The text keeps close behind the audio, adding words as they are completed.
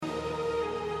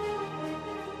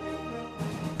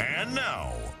And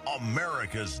now,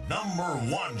 America's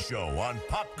 #1 show on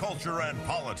pop culture and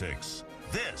politics.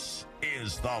 This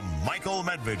is The Michael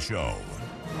Medved Show.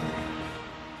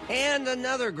 And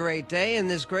another great day in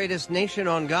this greatest nation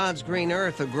on God's green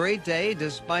earth. A great day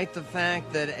despite the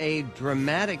fact that a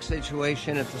dramatic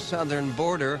situation at the southern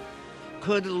border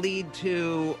could lead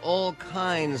to all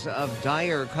kinds of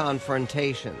dire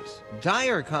confrontations,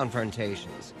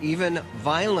 even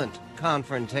violent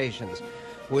confrontations,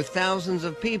 with thousands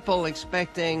of people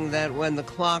expecting that when the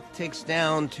clock ticks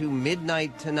down to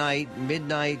midnight tonight,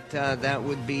 that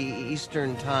would be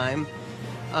Eastern time,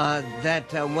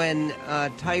 when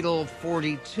Title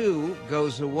 42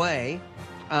 goes away,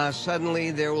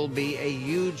 suddenly there will be a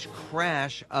huge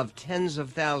crash of tens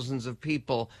of thousands of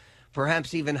people,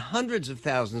 perhaps even hundreds of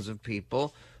thousands of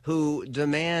people who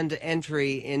demand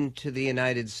entry into the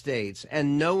United States,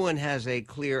 and no one has a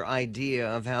clear idea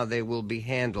of how they will be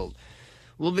handled.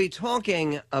 We'll be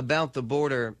talking about the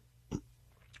border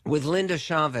with Linda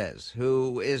Chavez,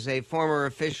 who is a former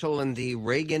official in the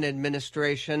Reagan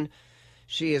administration.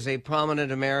 She is a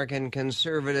prominent American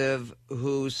conservative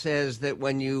who says that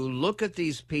when you look at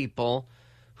these people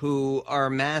who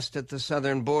are massed at the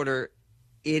southern border,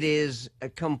 it is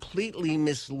completely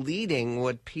misleading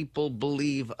what people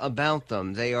believe about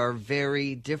them. They are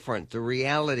very different. The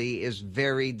reality is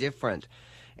very different.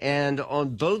 And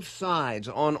on both sides,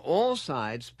 on all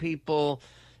sides, people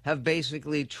have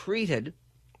basically treated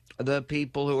the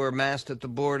people who are massed at the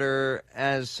border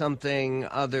as something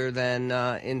other than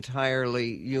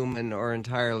entirely human or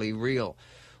entirely real.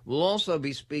 We'll also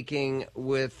be speaking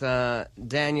with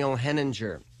Daniel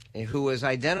Henninger, who has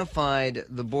identified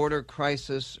the border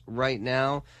crisis right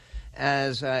now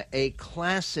as a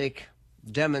classic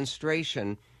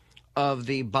demonstration of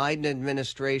the Biden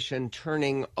administration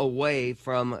turning away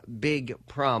from big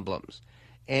problems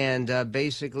and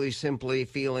basically simply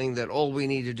feeling that all we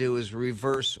need to do is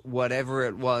reverse whatever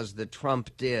it was that Trump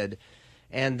did,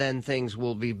 and then things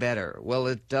will be better. Well,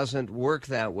 it doesn't work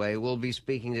that way. We'll be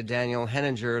speaking to Daniel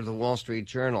Henninger of the Wall Street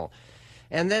Journal.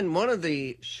 And then one of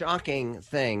the shocking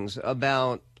things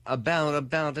about a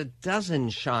dozen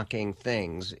shocking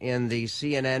things in the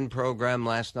CNN program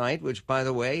last night, which, by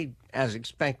the way, as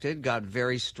expected, got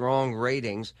very strong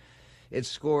ratings. It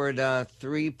scored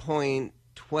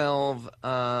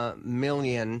 3.12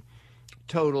 million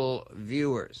total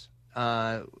viewers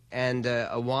and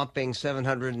a whopping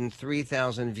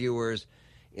 703,000 viewers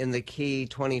in the key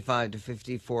 25 to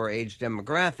 54 age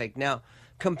demographic. Now,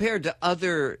 compared to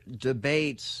other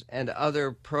debates and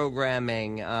other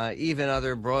programming, even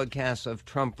other broadcasts of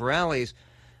Trump rallies,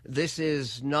 this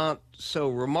is not so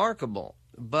remarkable.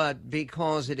 But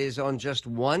because it is on just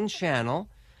one channel,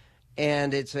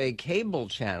 and it's a cable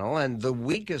channel, and the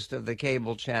weakest of the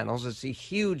cable channels, it's a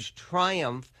huge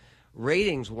triumph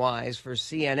ratings-wise for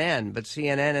CNN. But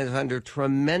CNN is under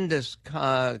tremendous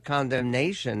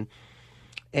condemnation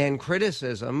and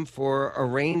criticism for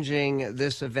arranging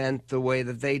this event the way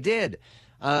that they did.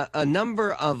 A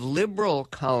number of liberal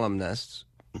columnists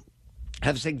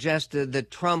have suggested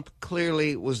that Trump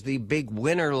clearly was the big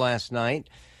winner last night,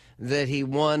 that he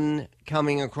won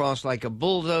coming across like a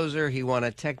bulldozer, he won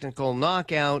a technical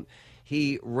knockout,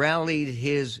 he rallied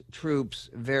his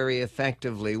troops very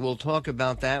effectively. We'll talk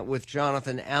about that with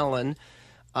Jonathan Allen,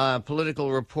 a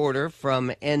political reporter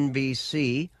from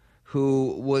NBC,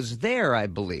 who was there, I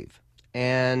believe.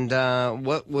 And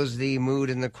what was the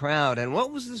mood in the crowd? And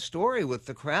what was the story with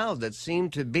the crowd that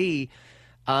seemed to be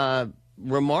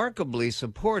remarkably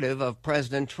supportive of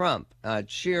President Trump,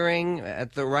 cheering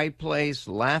at the right place,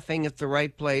 laughing at the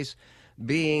right place,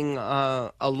 being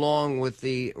along with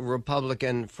the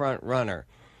Republican front runner.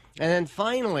 And then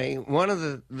finally, one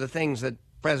of the things that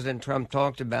President Trump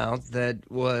talked about that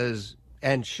was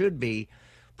and should be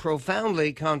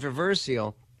profoundly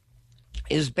controversial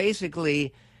is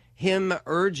basically him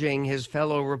urging his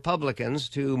fellow Republicans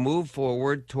to move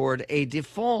forward toward a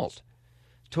default,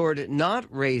 toward not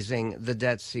raising the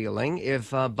debt ceiling.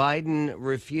 If Biden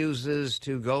refuses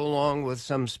to go along with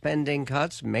some spending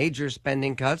cuts, major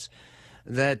spending cuts,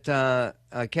 that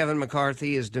Kevin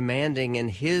McCarthy is demanding in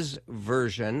his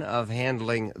version of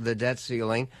handling the debt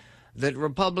ceiling, that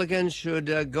Republicans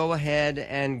should go ahead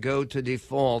and go to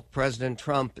default. President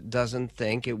Trump doesn't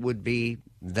think it would be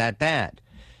that bad.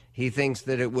 He thinks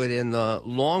that it would, in the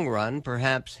long run,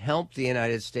 perhaps help the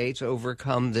United States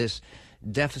overcome this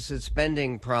deficit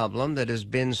spending problem that has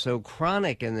been so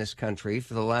chronic in this country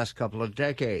for the last couple of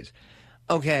decades.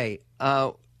 Okay,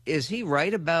 is he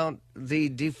right about the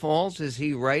default? Is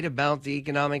he right about the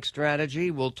economic strategy?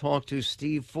 We'll talk to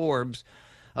Steve Forbes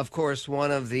of course,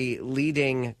 one of the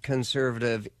leading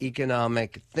conservative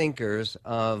economic thinkers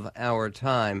of our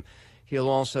time. He'll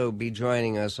also be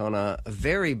joining us on a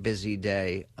very busy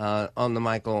day on the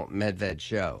Michael Medved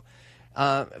Show.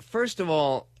 First of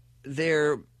all,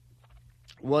 there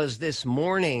was this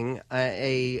morning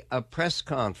a press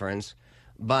conference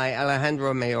by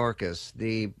Alejandro Mayorkas,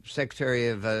 the Secretary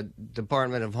of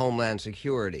Department of Homeland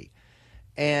Security.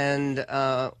 And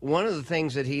one of the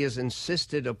things that he has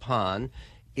insisted upon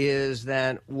is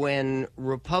that when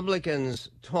Republicans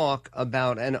talk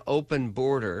about an open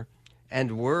border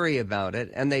and worry about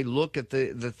it, and they look at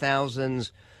the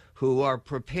thousands who are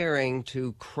preparing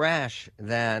to crash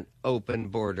that open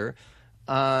border,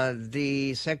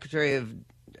 the Secretary of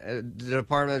the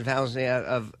Department of Housing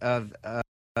of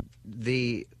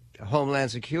the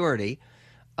Homeland Security,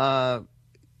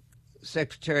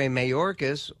 Secretary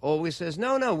Mayorkas, always says,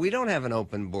 no, we don't have an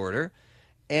open border.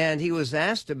 And he was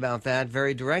asked about that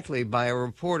very directly by a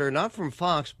reporter, not from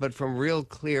Fox, but from Real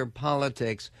Clear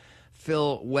Politics,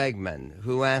 Phil Wegman,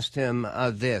 who asked him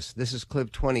this. This is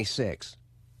clip 26.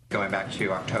 Going back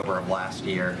to October of last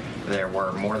year, there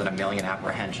were more than 1 million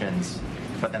apprehensions,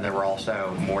 but then there were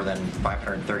also more than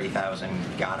 530,000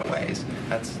 gotaways.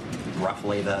 That's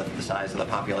roughly the size of the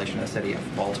population of the city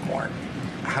of Baltimore.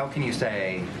 How can you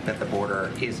say that the border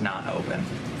is not open?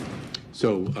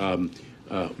 So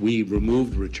we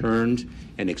removed, returned,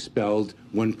 and expelled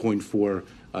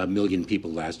 1.4 million people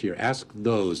last year. Ask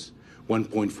those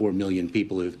 1.4 million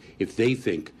people if they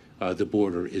think the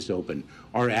border is open.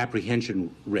 Our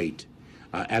apprehension rate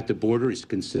at the border is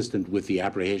consistent with the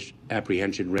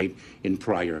apprehension rate in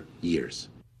prior years.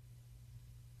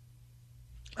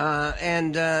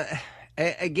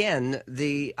 Again,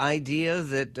 the idea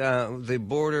that the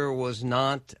border was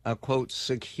not, quote,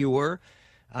 secure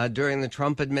during the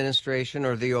Trump administration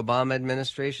or the Obama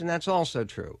administration, that's also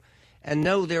true. And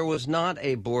no, there was not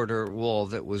a border wall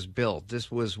that was built. This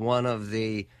was one of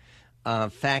the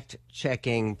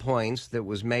fact-checking points that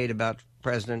was made about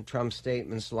President Trump's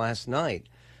statements last night.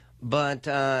 But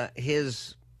the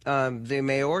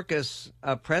Mayorkas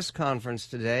press conference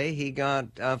today, he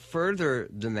got further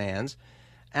demands,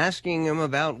 asking him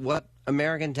about what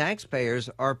American taxpayers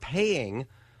are paying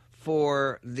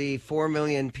for the 4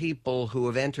 million people who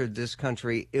have entered this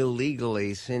country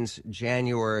illegally since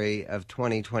January of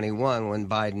 2021 when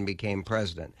Biden became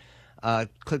president.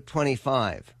 Clip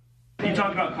 25. You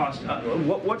talked about cost.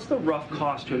 What's the rough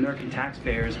cost to American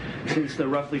taxpayers since the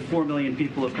roughly 4 million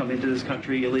people have come into this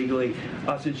country illegally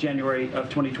since January of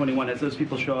 2021, as those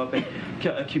people show up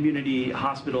at community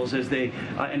hospitals, as they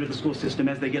enter the school system,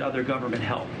 as they get other government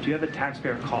help? Do you have a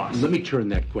taxpayer cost? Let me turn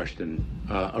that question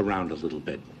around a little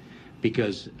bit,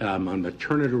 because I'm going to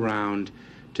turn it around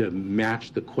to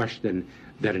match the question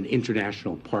that an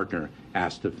international partner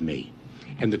asked of me.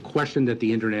 And the question that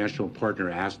the international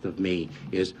partner asked of me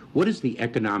is, what is the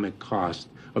economic cost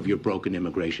of your broken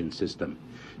immigration system?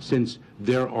 Since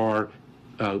there are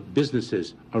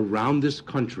businesses around this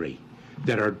country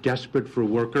that are desperate for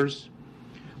workers,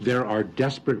 there are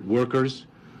desperate workers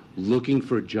looking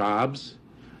for jobs,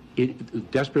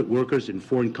 desperate workers in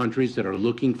foreign countries that are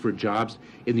looking for jobs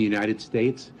in the United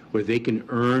States where they can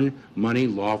earn money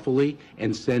lawfully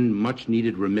and send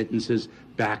much-needed remittances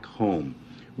back home.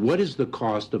 What is the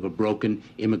cost of a broken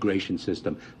immigration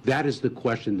system? That is the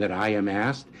question that I am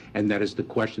asked, and that is the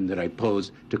question that I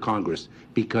pose to Congress,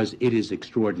 because it is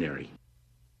extraordinary.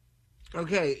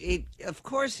 Okay, of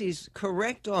course he's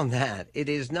correct on that. It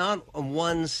is not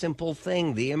one simple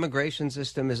thing. The immigration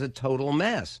system is a total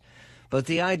mess. But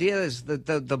the idea is that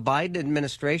the Biden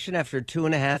administration, after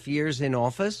 2.5 years in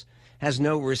office, has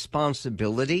no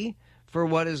responsibility for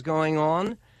what is going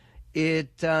on.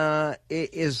 It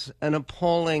is an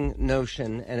appalling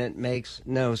notion, and it makes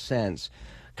no sense.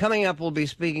 Coming up, we'll be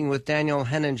speaking with Daniel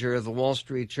Henninger of the Wall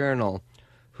Street Journal,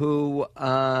 who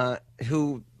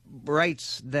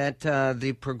writes that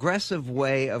the progressive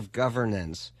way of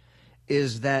governance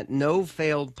is that no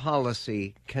failed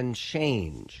policy can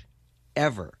change,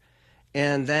 ever.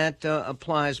 And that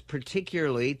applies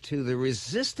particularly to the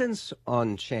resistance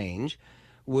on change,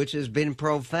 which has been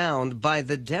profound by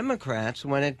the Democrats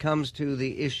when it comes to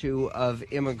the issue of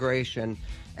immigration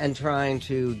and trying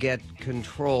to get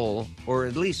control, or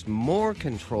at least more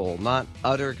control, not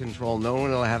utter control. No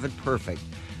one will have it perfect,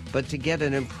 but to get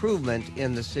an improvement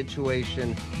in the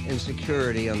situation in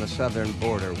security on the southern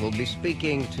border. We'll be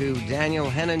speaking to Daniel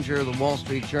Henninger of the Wall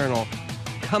Street Journal,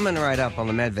 coming right up on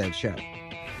the Medved Show.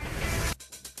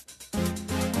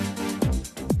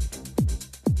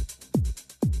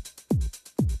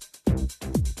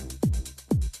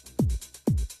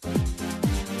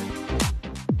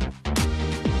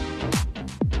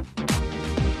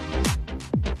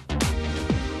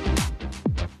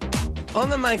 On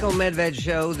the Michael Medved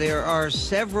Show, there are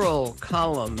several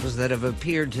columns that have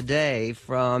appeared today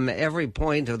from every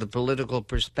point of the political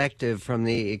perspective, from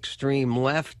the extreme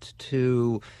left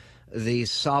to the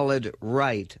solid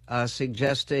right,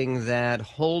 suggesting that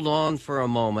hold on for a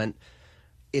moment.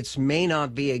 It may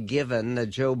not be a given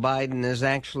that Joe Biden is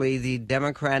actually the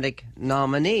Democratic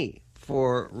nominee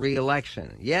for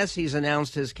re-election. Yes, he's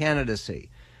announced his candidacy.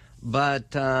 But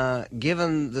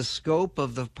given the scope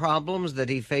of the problems that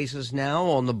he faces now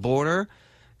on the border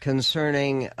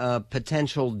concerning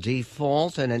potential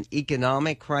default and an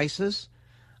economic crisis,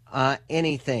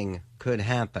 anything could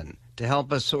happen. To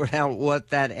help us sort out what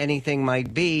that anything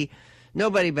might be,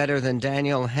 nobody better than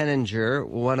Daniel Henninger,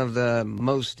 one of the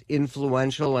most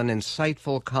influential and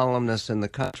insightful columnists in the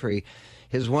country.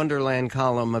 His Wonderland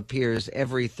column appears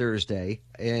every Thursday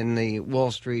in the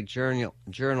Wall Street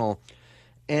Journal.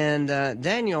 And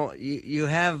Daniel, you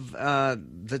have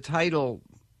the title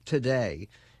today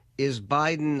is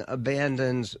Biden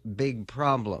Abandons Big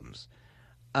Problems.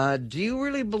 Do you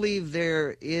really believe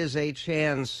there is a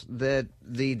chance that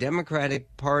the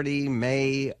Democratic Party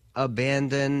may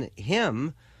abandon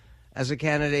him as a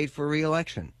candidate for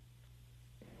re-election?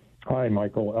 Hi,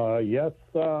 Michael. Yes,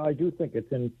 I do think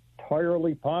it's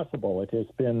entirely possible. It has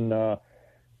been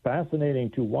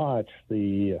fascinating to watch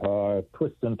the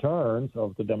twists and turns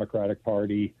of the Democratic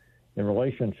Party in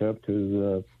relationship to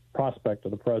the prospect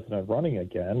of the president running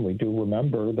again. We do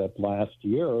remember that last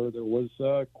year there was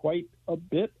quite a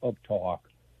bit of talk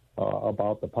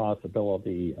about the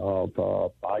possibility of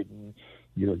Biden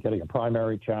either getting a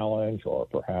primary challenge or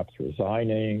perhaps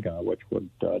resigning, which would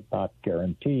not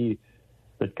guarantee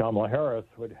that Kamala Harris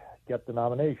would get the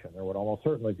nomination. There would almost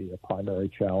certainly be a primary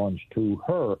challenge to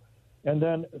her. And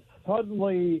then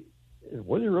suddenly, it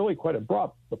was really quite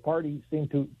abrupt. The party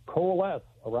seemed to coalesce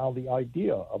around the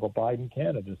idea of a Biden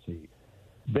candidacy,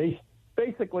 based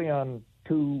basically on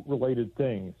two related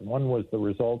things. One was the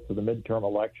results of the midterm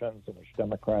elections, in which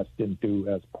Democrats didn't do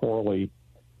as poorly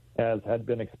as had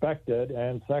been expected.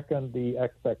 And second, the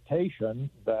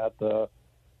expectation that the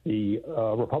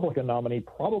Republican nominee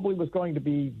probably was going to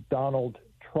be Donald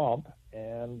Trump,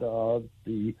 and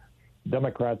the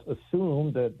Democrats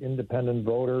assumed that independent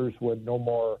voters would no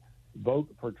more vote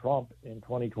for Trump in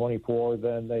 2024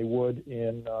 than they would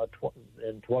in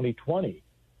 2020.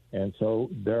 And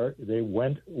so they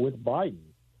went with Biden.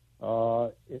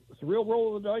 It's a real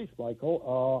roll of the dice,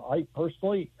 Michael. I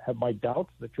personally have my doubts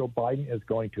that Joe Biden is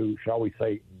going to, shall we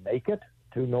say, make it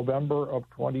to November of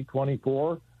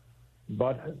 2024.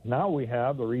 But now we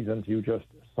have the reasons you just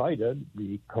cited,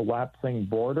 the collapsing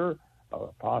border, a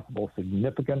possible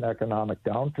significant economic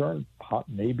downturn,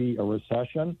 maybe a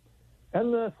recession,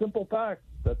 and the simple fact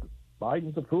that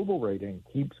Biden's approval rating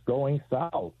keeps going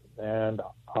south. And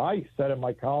I said in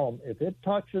my column, if it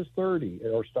touches 30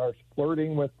 or starts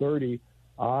flirting with 30,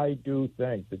 I do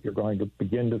think that you're going to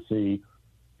begin to see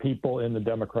people in the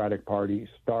Democratic Party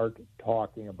start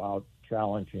talking about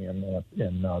challenging him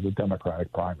in the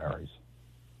Democratic primaries.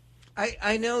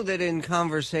 I know that in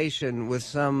conversation with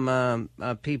some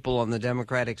people on the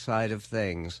Democratic side of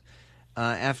things,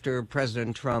 after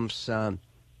President Trump's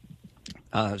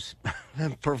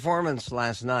performance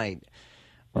last night,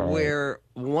 where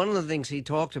one of the things he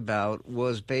talked about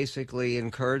was basically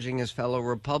encouraging his fellow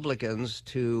Republicans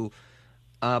to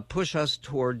push us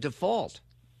toward default,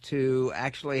 to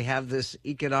actually have this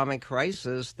economic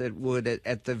crisis that would,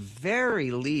 at the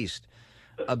very least,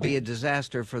 be a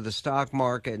disaster for the stock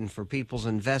market and for people's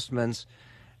investments.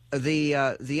 The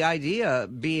idea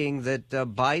being that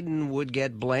Biden would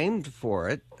get blamed for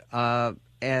it,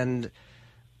 and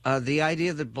the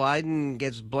idea that Biden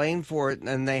gets blamed for it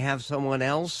and they have someone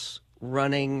else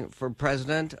running for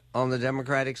president on the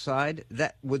Democratic side,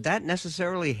 would that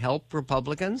necessarily help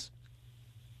Republicans?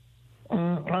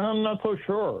 I'm not so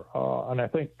sure, and I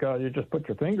think you just put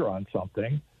your finger on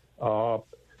something.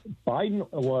 Biden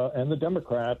and the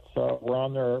Democrats were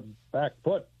on their back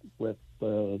foot with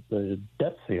the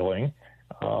debt ceiling.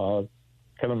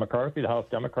 Kevin McCarthy, the House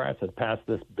Democrats, had passed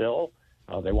this bill.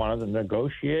 They wanted to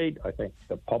negotiate. I think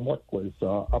the public was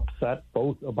upset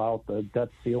both about the debt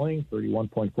ceiling,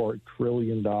 $31.4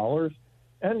 trillion,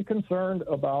 and concerned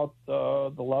about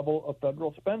the level of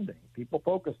federal spending. People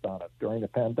focused on it during the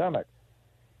pandemic.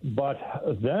 But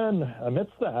then,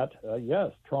 amidst that,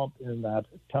 yes, Trump in that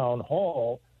town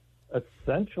hall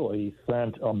essentially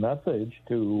sent a message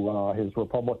to his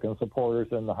Republican supporters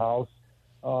in the House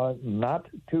not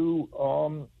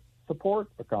to support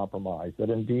a compromise, that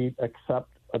indeed accept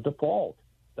a default.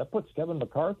 That puts Kevin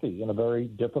McCarthy in a very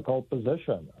difficult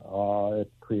position.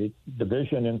 It creates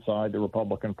division inside the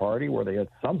Republican Party, where they had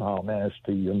somehow managed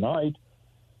to unite.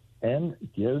 and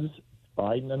gives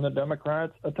Biden and the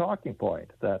Democrats a talking point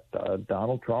that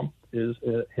Donald Trump is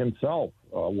himself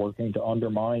working to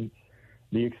undermine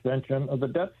the extension of the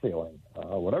debt ceiling.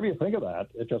 Whatever you think of that,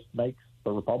 it just makes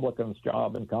the Republicans'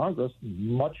 job in Congress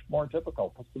much more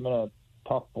difficult, puts them in a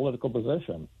tough political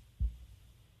position.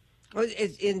 Well,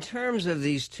 in terms of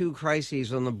these two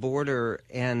crises on the border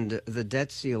and the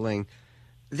debt ceiling,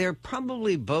 they're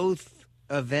probably both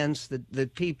events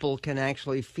that people can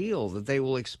actually feel, that they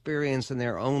will experience in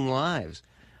their own lives.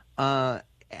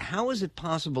 How is it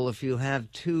possible, if you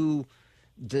have two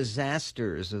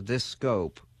disasters of this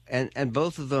scope, and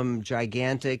both of them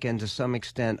gigantic and to some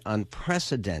extent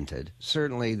unprecedented,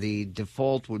 certainly the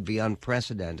default would be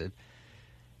unprecedented,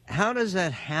 how does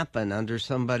that happen under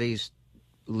somebody's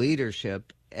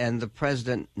leadership and the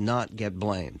president not get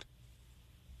blamed?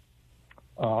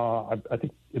 I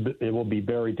think it will be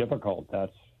very difficult.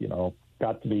 That's,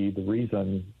 got to be the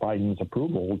reason Biden's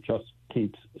approval just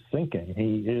keeps sinking.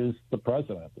 He is the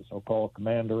president, the so-called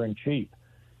commander-in-chief.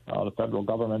 The federal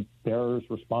government bears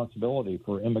responsibility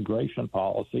for immigration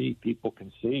policy. People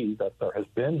can see that there has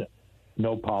been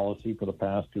no policy for the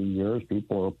past 2 years.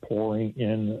 People are pouring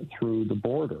in through the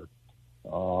border.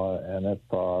 And if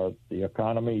the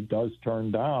economy does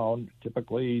turn down,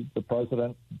 typically the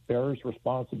president bears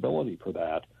responsibility for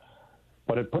that.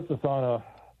 But it puts us on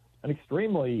an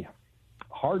extremely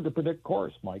hard-to-predict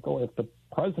course, Michael. If the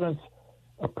president's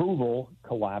approval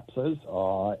collapses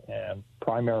and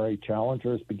primary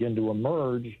challengers begin to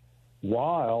emerge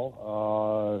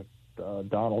while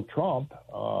Donald Trump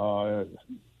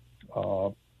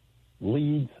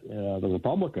leads the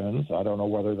Republicans, I don't know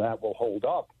whether that will hold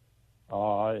up.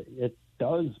 It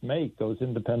does make those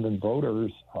independent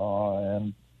voters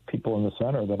and people in the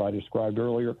center that I described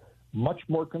earlier much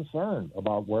more concerned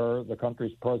about where the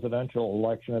country's presidential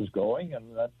election is going,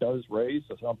 and that does raise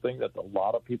something that a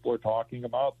lot of people are talking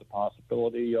about, the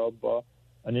possibility of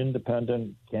an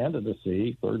independent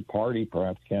candidacy, third-party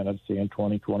perhaps candidacy in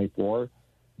 2024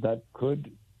 that could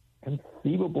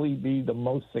conceivably be the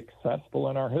most successful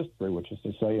in our history, which is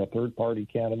to say a third-party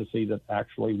candidacy that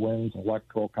actually wins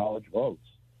electoral college votes.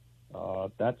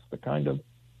 That's the kind of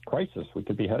crisis we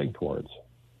could be heading towards.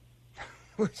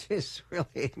 Which is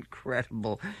really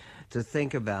incredible to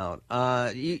think about.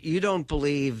 You don't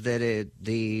believe that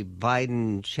the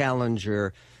Biden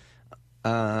challenger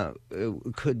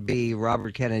could be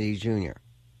Robert Kennedy Jr.?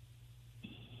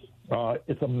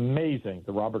 It's amazing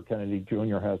that Robert Kennedy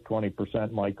Jr. has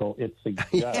 20%, Michael. It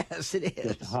suggests yes, it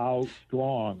is. Just how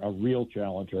strong a real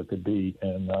challenger could be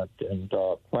in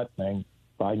threatening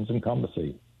Biden's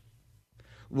incumbency.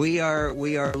 We are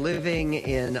living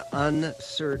in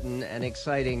uncertain and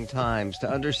exciting times. To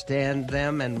understand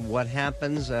them and what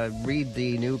happens, read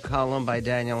the new column by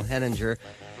Daniel Henninger.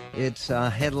 It's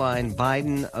headline,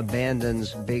 Biden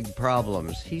abandons big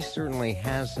problems. He certainly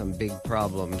has some big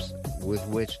problems with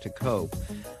which to cope.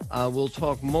 We'll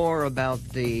talk more about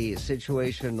the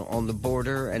situation on the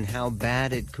border and how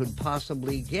bad it could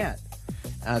possibly get.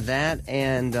 That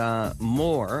and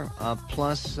more,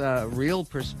 plus real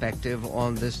perspective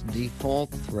on this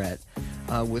default threat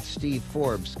with Steve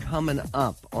Forbes coming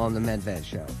up on The Medved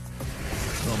Show.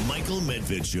 The Michael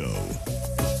Medved Show.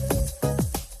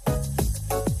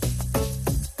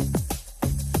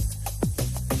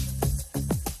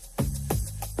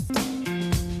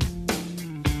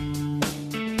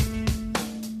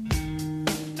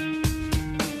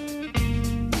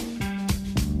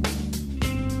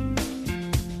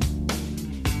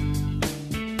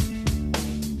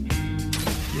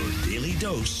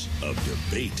 Of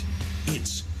debate.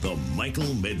 It's the Michael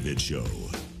Medved Show.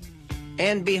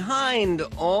 And behind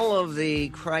all of the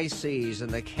crises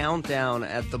and the countdown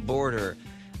at the border,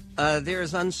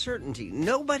 there's uncertainty.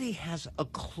 Nobody has a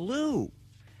clue.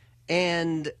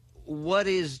 And what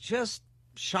is just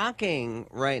shocking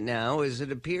right now is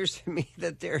it appears to me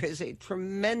that there is a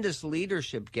tremendous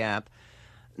leadership gap,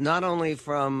 not only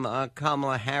from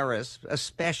Kamala Harris,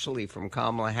 especially from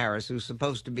Kamala Harris, who's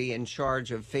supposed to be in charge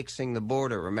of fixing the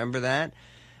border. Remember that?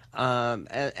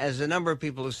 As a number of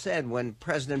people have said, when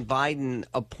President Biden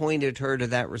appointed her to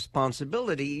that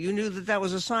responsibility, you knew that that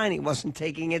was a sign he wasn't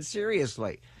taking it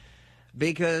seriously,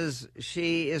 because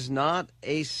she is not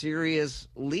a serious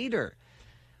leader.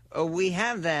 We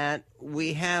have that.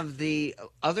 We have the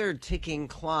other ticking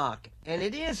clock, and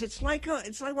it's like one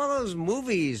of those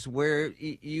movies where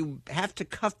you have to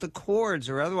cut the cords,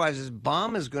 or otherwise this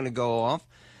bomb is going to go off,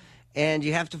 and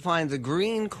you have to find the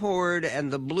green cord and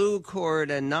the blue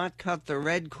cord and not cut the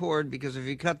red cord, because if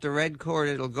you cut the red cord,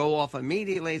 it'll go off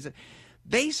immediately. It's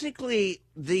basically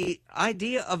the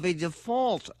idea of a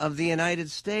default of the United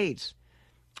States.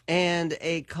 and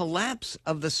a collapse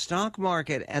of the stock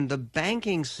market and the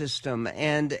banking system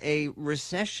and a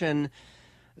recession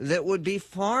that would be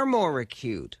far more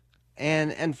acute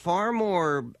and far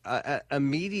more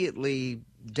immediately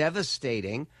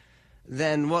devastating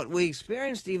than what we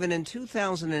experienced even in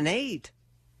 2008.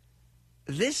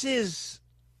 This is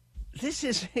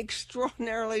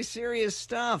extraordinarily serious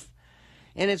stuff.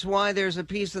 And it's why there's a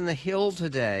piece in The Hill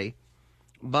today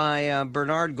by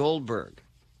Bernard Goldberg.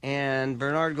 And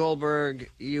Bernard Goldberg,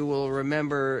 you will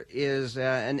remember, is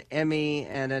an Emmy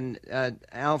and an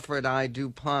Alfred I.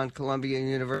 DuPont Columbia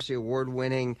University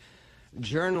award-winning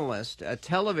journalist, a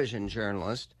television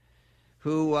journalist,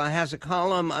 who has a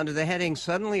column under the heading,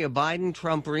 "Suddenly a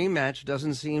Biden-Trump rematch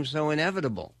doesn't seem so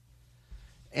inevitable."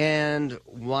 And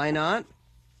why not?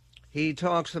 He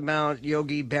talks about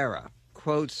Yogi Berra,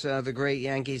 quotes the great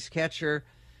Yankees catcher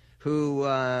who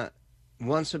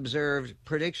once observed,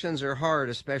 "Predictions are hard,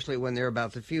 especially when they're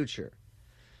about the future.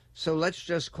 So let's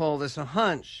just call this a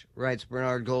hunch," writes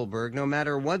Bernard Goldberg. "No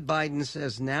matter what Biden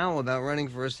says now about running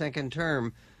for a second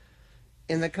term,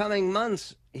 in the coming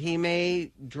months, he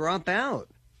may drop out.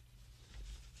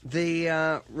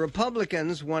 The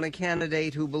Republicans want a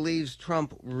candidate who believes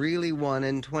Trump really won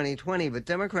in 2020, but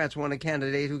Democrats want a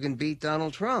candidate who can beat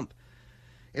Donald Trump.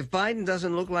 If Biden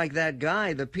doesn't look like that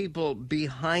guy, the people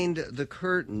behind the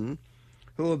curtain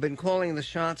who have been calling the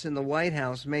shots in the White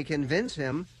House may convince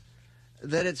him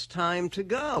that it's time to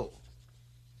go."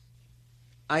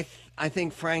 I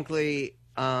think, frankly,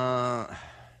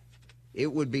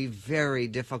 it would be very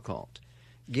difficult,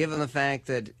 given the fact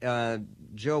that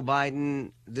Joe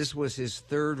Biden, this was his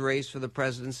third race for the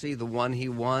presidency, the one he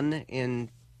won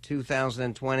in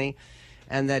 2020,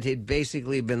 and that he'd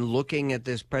basically been looking at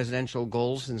this presidential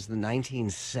goal since the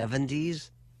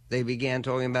 1970s. They began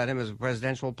talking about him as a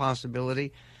presidential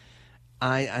possibility.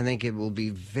 I think it will be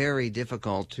very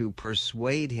difficult to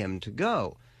persuade him to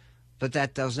go. But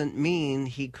that doesn't mean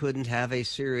he couldn't have a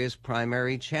serious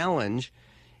primary challenge,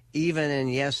 even in,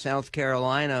 yes, South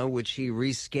Carolina, which he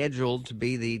rescheduled to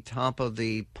be the top of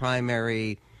the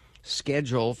primary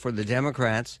schedule for the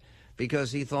Democrats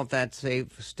because he thought that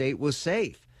state was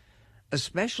safe,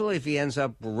 especially if he ends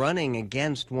up running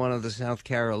against one of the South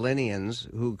Carolinians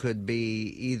who could be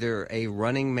either a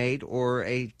running mate or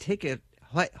a ticket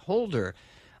holder.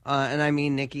 And I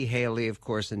mean Nikki Haley, of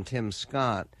course, and Tim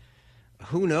Scott.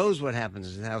 Who knows what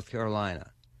happens in South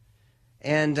Carolina?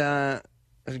 And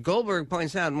as Goldberg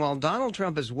points out, while Donald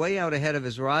Trump is way out ahead of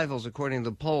his rivals, according to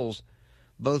the polls,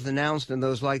 both announced and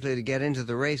those likely to get into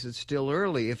the race, it's still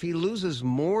early. If he loses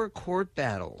more court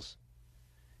battles,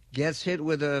 gets hit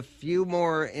with a few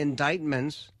more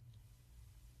indictments,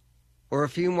 or a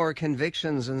few more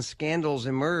convictions and scandals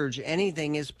emerge,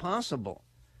 anything is possible.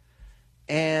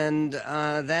 And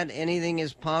that anything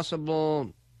is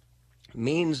possible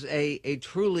means a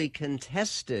truly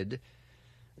contested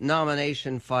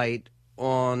nomination fight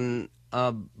on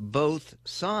both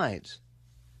sides,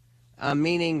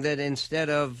 meaning that instead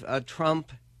of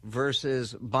Trump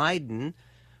versus Biden,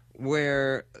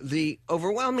 where the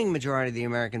overwhelming majority of the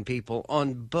American people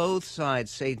on both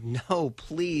sides say, no,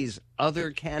 please,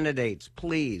 other candidates,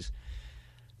 please.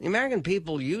 The American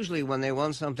people usually, when they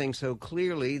want something so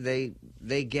clearly,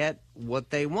 they get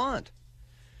what they want.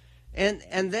 And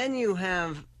then you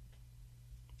have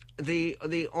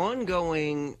the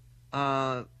ongoing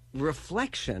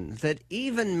reflection that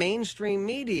even mainstream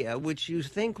media, which you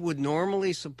think would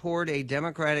normally support a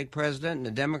Democratic president and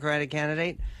a Democratic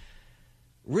candidate,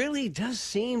 really does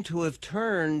seem to have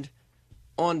turned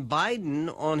on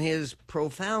Biden on his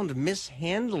profound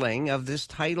mishandling of this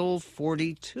Title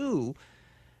 42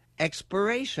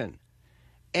 expiration.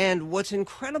 And what's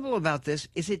incredible about this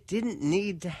is it didn't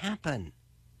need to happen.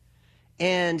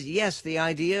 And yes, the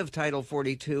idea of Title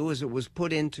 42 is it was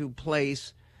put into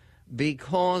place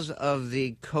because of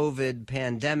the COVID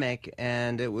pandemic,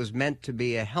 and it was meant to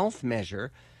be a health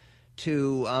measure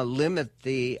to limit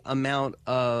the amount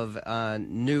of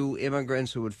new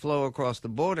immigrants who would flow across the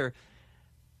border.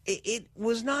 It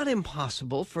was not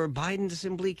impossible for Biden to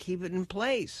simply keep it in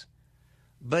place,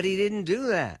 but he didn't do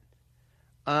that.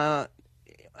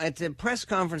 At the press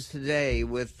conference today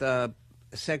with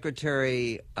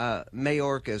Secretary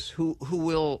Mayorkas, who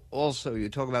will also, you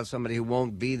talk about somebody who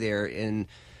won't be there in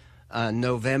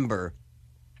November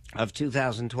of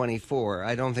 2024.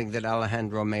 I don't think that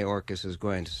Alejandro Mayorkas is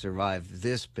going to survive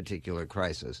this particular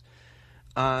crisis.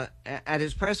 At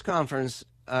his press conference,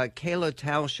 Kayla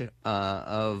Tausch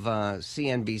of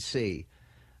CNBC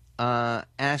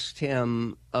asked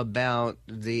him about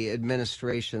the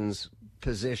administration's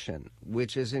position,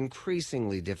 which is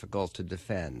increasingly difficult to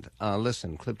defend.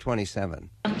 Listen, clip 27.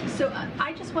 So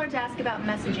I just just wanted to ask about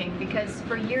messaging, because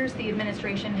for years the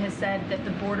administration has said that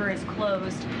the border is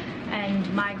closed and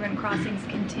migrant crossings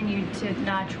continued to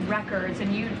notch records.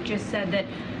 And you just said that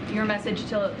your message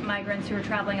to migrants who are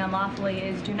traveling unlawfully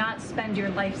is do not spend your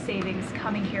life savings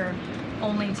coming here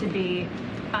only to be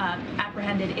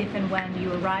apprehended if and when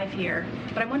you arrive here.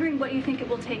 But I'm wondering what you think it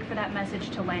will take for that message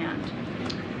to land.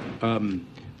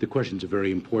 The question's a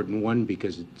very important one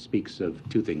because it speaks of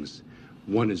two things.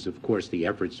 One is, of course, the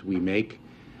efforts we make,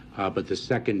 but the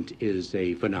second is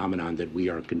a phenomenon that we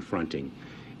are confronting,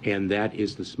 and that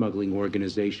is the smuggling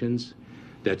organizations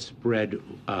that spread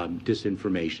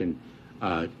disinformation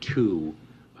to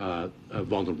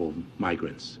vulnerable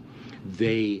migrants.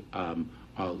 They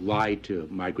lie to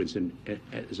migrants, and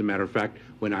as a matter of fact,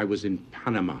 when I was in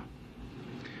Panama,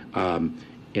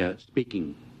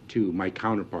 speaking to my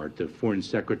counterpart, the foreign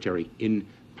secretary in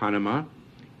Panama,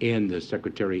 and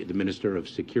the Minister of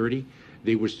Security,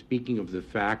 they were speaking of the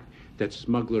fact that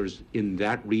smugglers in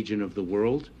that region of the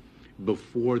world,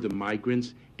 before the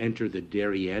migrants enter the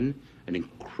Darien, an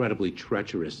incredibly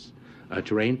treacherous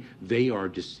terrain, they are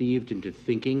deceived into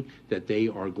thinking that they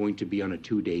are going to be on a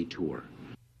 2-day tour.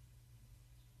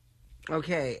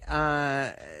 Okay,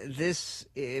 this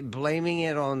blaming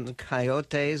it on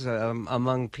coyotes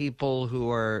among people who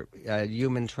are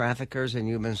human traffickers and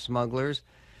human smugglers.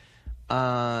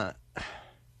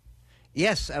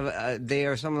 Yes, they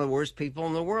are some of the worst people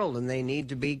in the world, and they need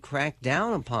to be cracked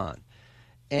down upon.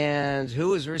 And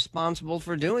who is responsible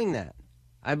for doing that?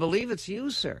 I believe it's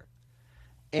you, sir.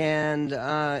 And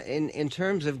in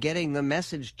terms of getting the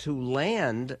message to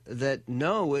land that,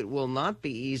 no, it will not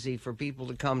be easy for people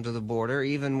to come to the border,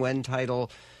 even when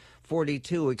Title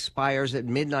 42 expires at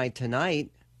midnight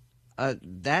tonight,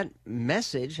 that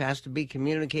message has to be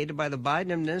communicated by the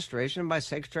Biden administration, by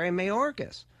Secretary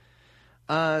Mayorkas.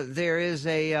 There is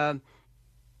a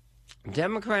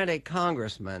Democratic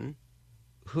congressman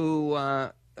who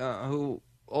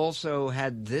also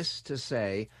had this to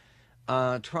say,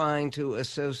 trying to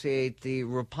associate the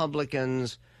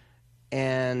Republicans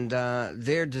and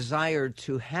their desire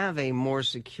to have a more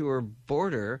secure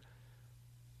border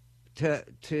to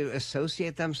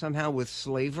associate them somehow with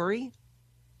slavery.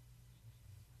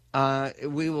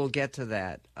 We will get to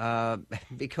that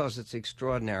because it's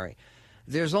extraordinary.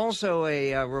 There's also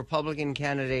a Republican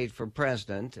candidate for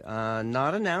president,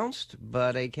 not announced,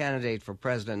 but a candidate for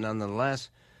president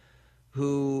nonetheless,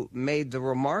 who made the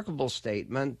remarkable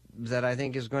statement that I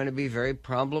think is going to be very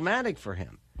problematic for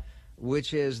him,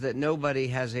 which is that nobody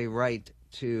has a right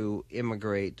to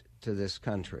immigrate to this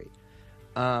country.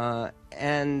 Again,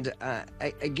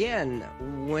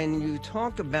 when you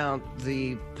talk about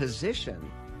the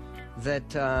position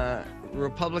that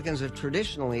Republicans have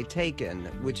traditionally taken,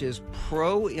 which is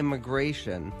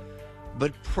pro-immigration,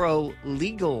 but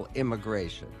pro-legal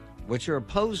immigration, what you're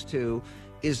opposed to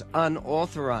is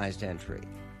unauthorized entry.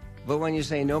 But when you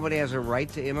say nobody has a right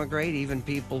to immigrate, even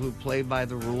people who play by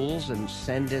the rules and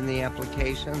send in the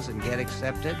applications and get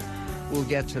accepted, we'll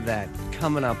get to that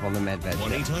coming up on the Medved Show.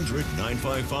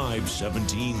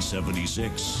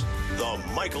 1-800-955-1776. The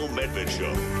Michael Medved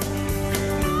Show.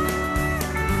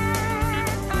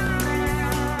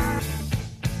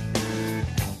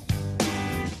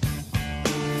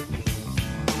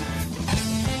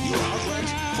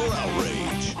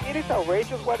 It is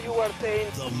outrageous what you are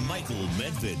saying. The Michael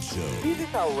Medved Show. This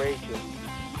is outrageous.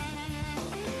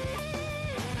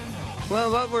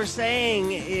 Well, what we're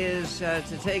saying is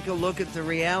to take a look at the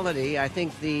reality. I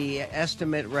think the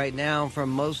estimate right now from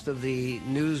most of the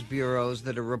news bureaus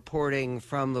that are reporting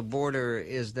from the border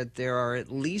is that there are at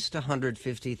least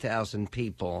 150,000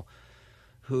 people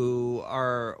who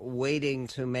are waiting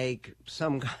to make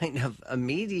some kind of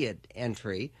immediate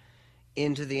entry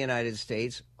into the United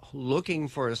States, looking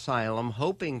for asylum,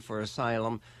 hoping for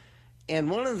asylum.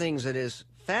 And one of the things that is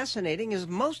fascinating is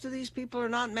most of these people are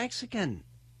not Mexican.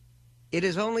 It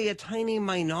is only a tiny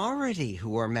minority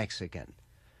who are Mexican.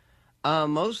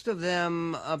 Most of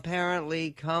them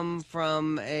apparently come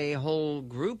from a whole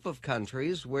group of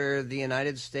countries where the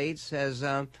United States has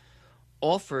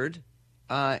offered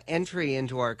entry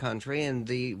into our country, and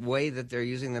the way that they're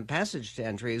using the passage to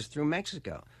entry is through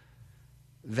Mexico,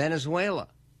 Venezuela,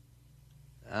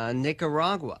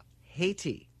 Nicaragua,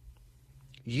 Haiti,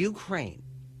 Ukraine.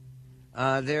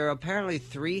 There are apparently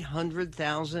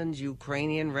 300,000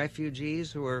 Ukrainian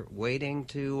refugees who are waiting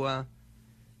to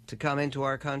come into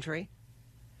our country.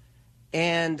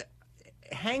 And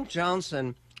Hank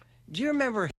Johnson, do you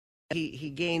remember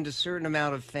he gained a certain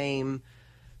amount of fame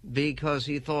because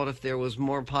he thought if there was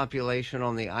more population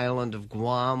on the island of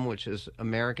Guam, which is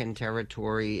American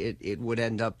territory, it would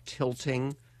end up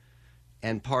tilting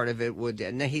And part of it would,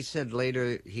 and he said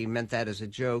later he meant that as a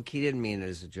joke. He didn't mean it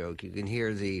as a joke. You can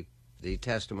hear the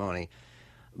testimony.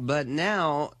 But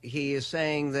now he is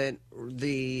saying that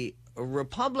the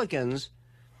Republicans,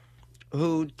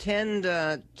 who tend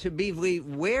to be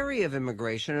wary of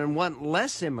immigration and want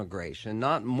less immigration,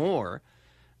 not more,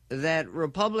 that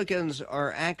Republicans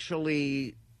are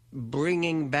actually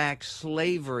bringing back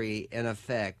slavery in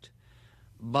effect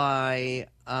by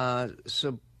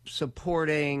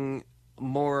supporting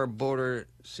more border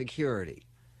security.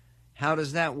 How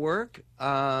does that work?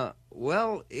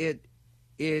 Well,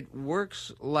 it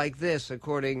works like this,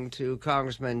 according to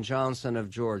Congressman Johnson of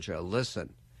Georgia.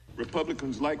 Listen.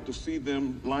 Republicans like to see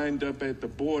them lined up at the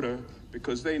border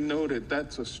because they know that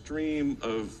that's a stream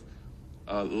of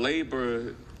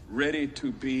labor ready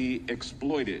to be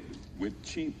exploited with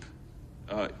cheap,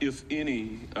 if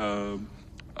any,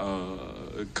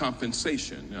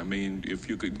 compensation. I mean, if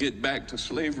you could get back to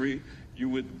slavery, you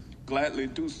would gladly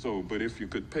do so. But if you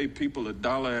could pay people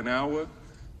 $1 an hour,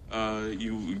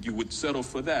 you would settle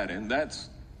for that. And that's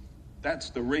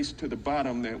the race to the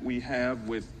bottom that we have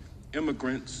with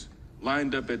immigrants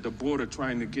lined up at the border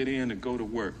trying to get in and go to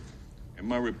work. And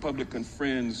my Republican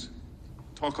friends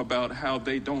talk about how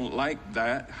they don't like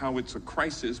that, how it's a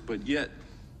crisis, but yet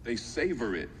they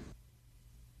savor it.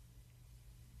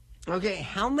 Okay,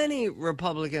 how many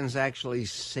Republicans actually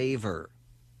savor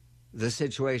the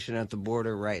situation at the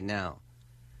border right now?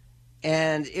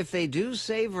 And if they do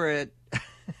savor it,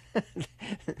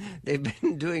 they've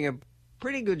been doing a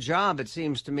pretty good job, it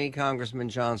seems to me, Congressman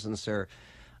Johnson, sir,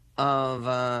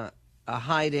 of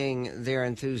hiding their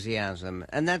enthusiasm.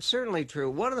 And that's certainly true.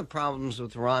 One of the problems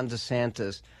with Ron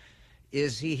DeSantis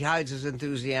is he hides his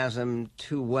enthusiasm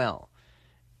too well.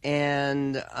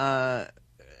 And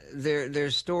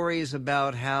there's stories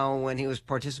about how when he was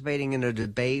participating in a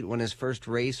debate, when his first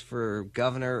race for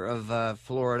governor of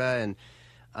Florida in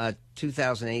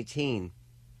 2018,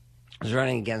 was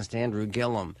running against Andrew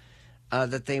Gillum,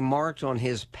 that they marked on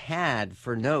his pad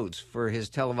for notes for his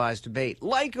televised debate,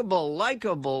 likable,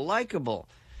 likable, likable.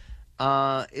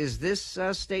 Is this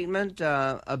statement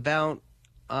about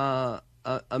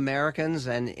Americans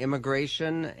and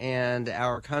immigration and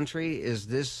our country, is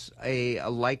this a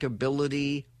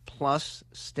likability plus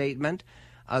statement?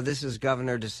 This is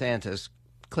Governor DeSantis,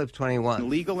 clip 21.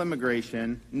 Legal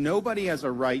immigration, nobody has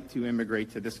a right to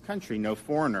immigrate to this country, no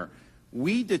foreigner.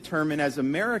 We determine as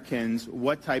Americans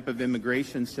what type of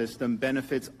immigration system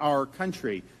benefits our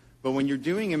country. But when you're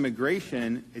doing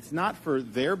immigration, it's not for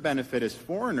their benefit as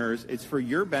foreigners, it's for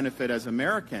your benefit as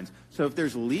Americans. So if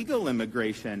there's legal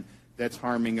immigration that's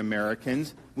harming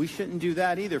Americans, we shouldn't do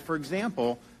that either. For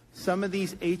example, some of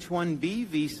these H-1B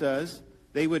visas,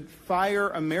 they would fire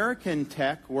American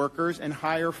tech workers and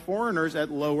hire foreigners at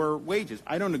lower wages.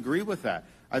 I don't agree with that.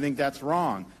 I think that's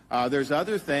wrong. There's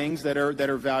other things that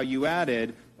are value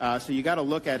added, so you got to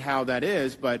look at how that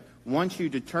is. But once you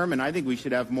determine, I think we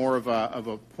should have more of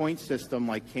a point system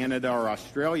like Canada or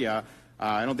Australia.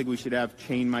 I don't think we should have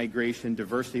chain migration,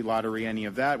 diversity lottery, any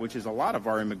of that, which is a lot of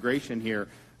our immigration here.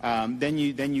 Then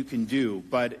you can do,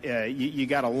 but you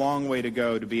got a long way to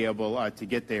go to be able to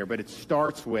get there. But it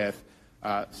starts with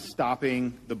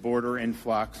stopping the border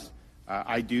influx.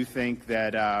 I do think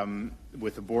that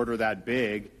with a border that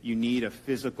big, you need a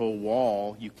physical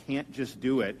wall. You can't just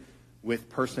do it with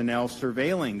personnel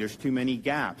surveilling. There's too many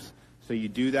gaps. So you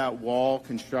do that wall,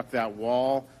 construct that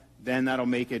wall, then that'll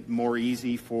make it more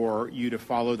easy for you to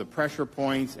follow the pressure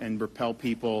points and repel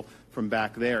people from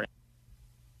back there.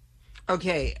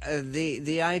 Okay,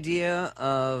 the idea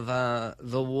of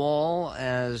the wall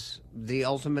as the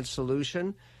ultimate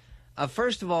solution,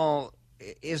 first of all,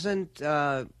 isn't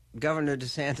Governor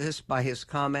DeSantis, by his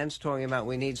comments, talking about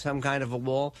we need some kind of a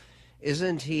wall,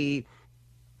 isn't he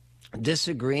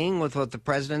disagreeing with what the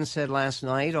president said last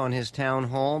night on his town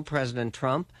hall, President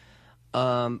Trump,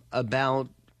 about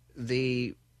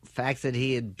the fact that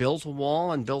he had built a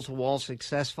wall and built a wall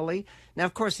successfully? Now,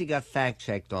 of course, he got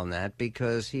fact-checked on that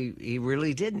because he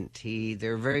really didn't.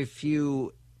 There are very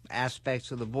few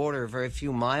aspects of the border, very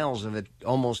few miles of it,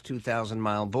 almost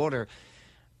 2,000-mile border,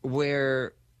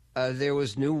 where there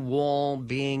was new wall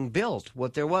being built.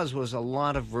 What there was a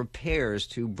lot of repairs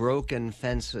to broken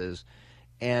fences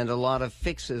and a lot of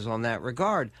fixes on that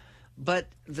regard. But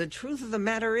the truth of the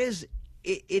matter is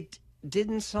it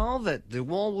didn't solve it. The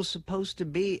wall was supposed to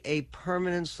be a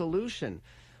permanent solution.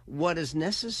 What is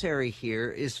necessary here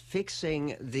is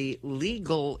fixing the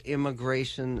legal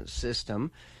immigration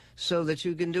system so that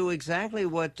you can do exactly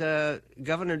what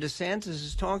Governor DeSantis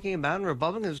is talking about and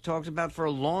Republicans have talked about for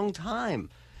a long time,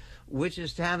 which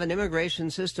is to have an immigration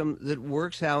system that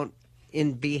works out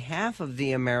in behalf of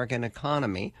the American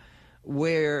economy,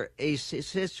 where a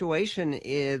situation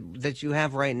that you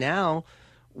have right now,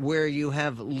 where you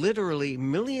have literally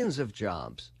millions of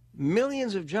jobs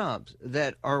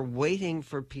that are waiting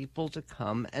for people to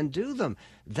come and do them.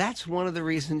 That's one of the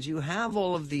reasons you have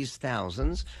all of these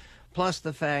thousands, plus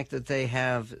the fact that they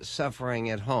have suffering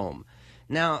at home.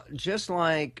 Now, just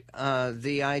like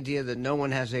the idea that no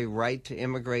one has a right to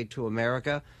immigrate to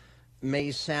America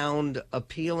may sound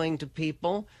appealing to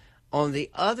people, on the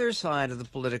other side of the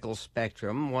political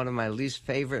spectrum, one of my least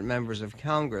favorite members of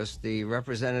Congress, the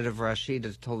Representative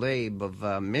Rashida Tlaib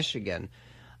of Michigan,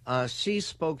 she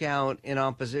spoke out in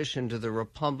opposition to the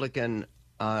Republican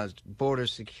Border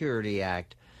Security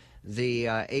Act, the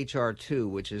H.R. 2,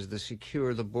 which is the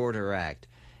Secure the Border Act.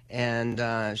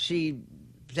 And she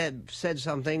said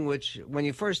something which, when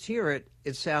you first hear it,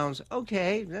 it sounds,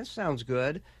 okay, that sounds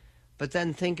good. But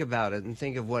then think about it and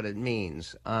think of what it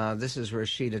means. This is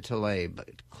Rashida Tlaib,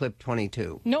 clip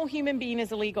 22. No human being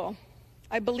is illegal.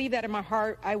 I believe that in my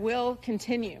heart. I will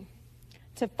continue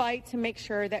to fight to make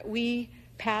sure that we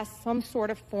pass some sort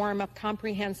of form of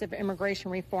comprehensive immigration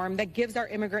reform that gives our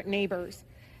immigrant neighbors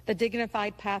the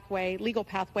dignified pathway, legal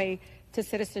pathway to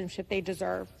citizenship they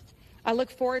deserve. I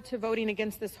look forward to voting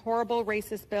against this horrible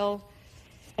racist bill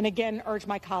and again urge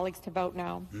my colleagues to vote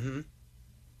now. Mm-hmm.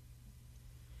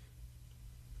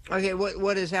 Okay,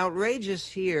 what is outrageous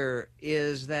here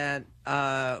is that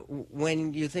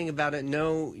when you think about it,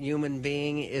 no human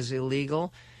being is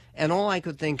illegal. And all I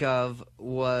could think of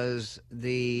was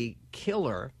the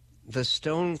killer, the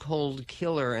stone-cold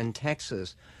killer in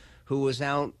Texas, who was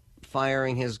out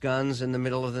firing his guns in the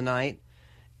middle of the night.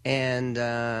 And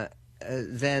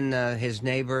then his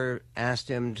neighbor asked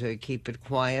him to keep it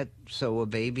quiet so a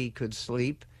baby could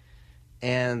sleep.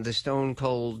 And the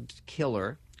stone-cold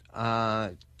killer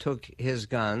took his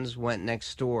guns, went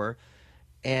next door,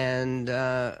 and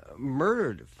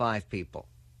murdered 5 people.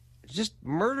 Just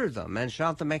murdered them and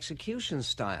shot them execution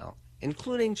style,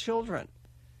 including children.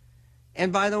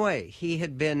 And by the way, he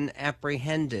had been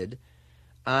apprehended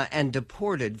and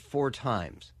deported 4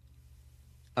 times.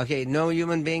 Okay, no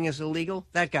human being is illegal.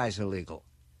 That guy's illegal.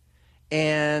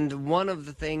 And one of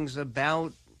the things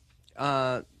about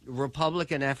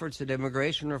Republican efforts at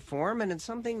immigration reform, and it's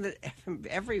something that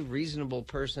every reasonable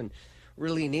person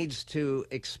really needs to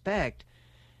expect,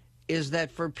 is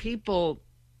that for people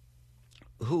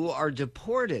who are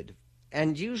deported,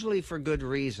 and usually for good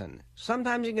reason,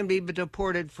 sometimes you can be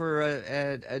deported for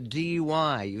a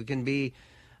DUI, you can be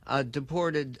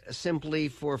deported simply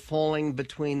for falling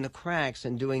between the cracks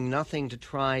and doing nothing to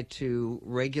try to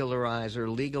regularize or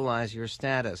legalize your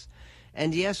status.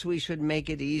 And yes, we should make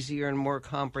it easier and more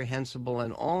comprehensible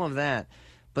and all of that.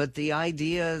 But the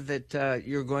idea that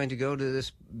you're going to go to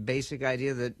this basic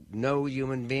idea that no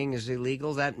human being is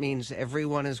illegal, that means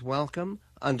everyone is welcome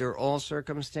under all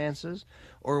circumstances,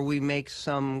 or we make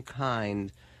some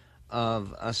kind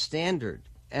of a standard.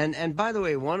 And by the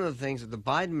way, one of the things that the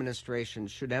Biden administration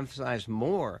should emphasize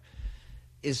more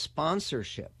is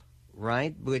sponsorship,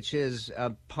 right? Which is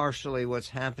partially what's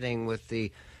happening with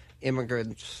the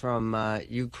immigrants from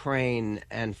Ukraine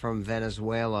and from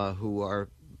Venezuela who are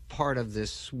part of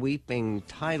this sweeping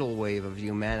tidal wave of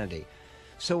humanity.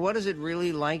 So what is it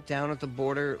really like down at the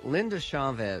border? Linda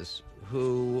Chavez,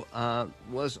 who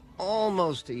was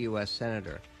almost a U.S.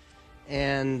 senator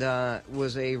and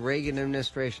was a Reagan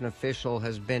administration official,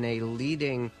 has been a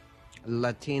leading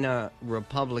Latina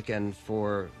Republican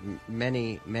for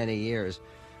many, many years.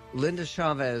 Linda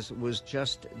Chavez was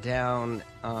just down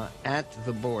at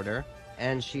the border,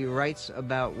 and she writes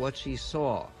about what she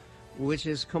saw, which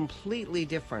is completely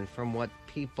different from what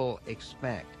people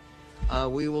expect.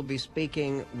 We will be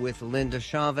speaking with Linda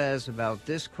Chavez about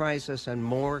this crisis and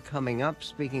more coming up,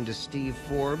 speaking to Steve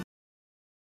Forbes,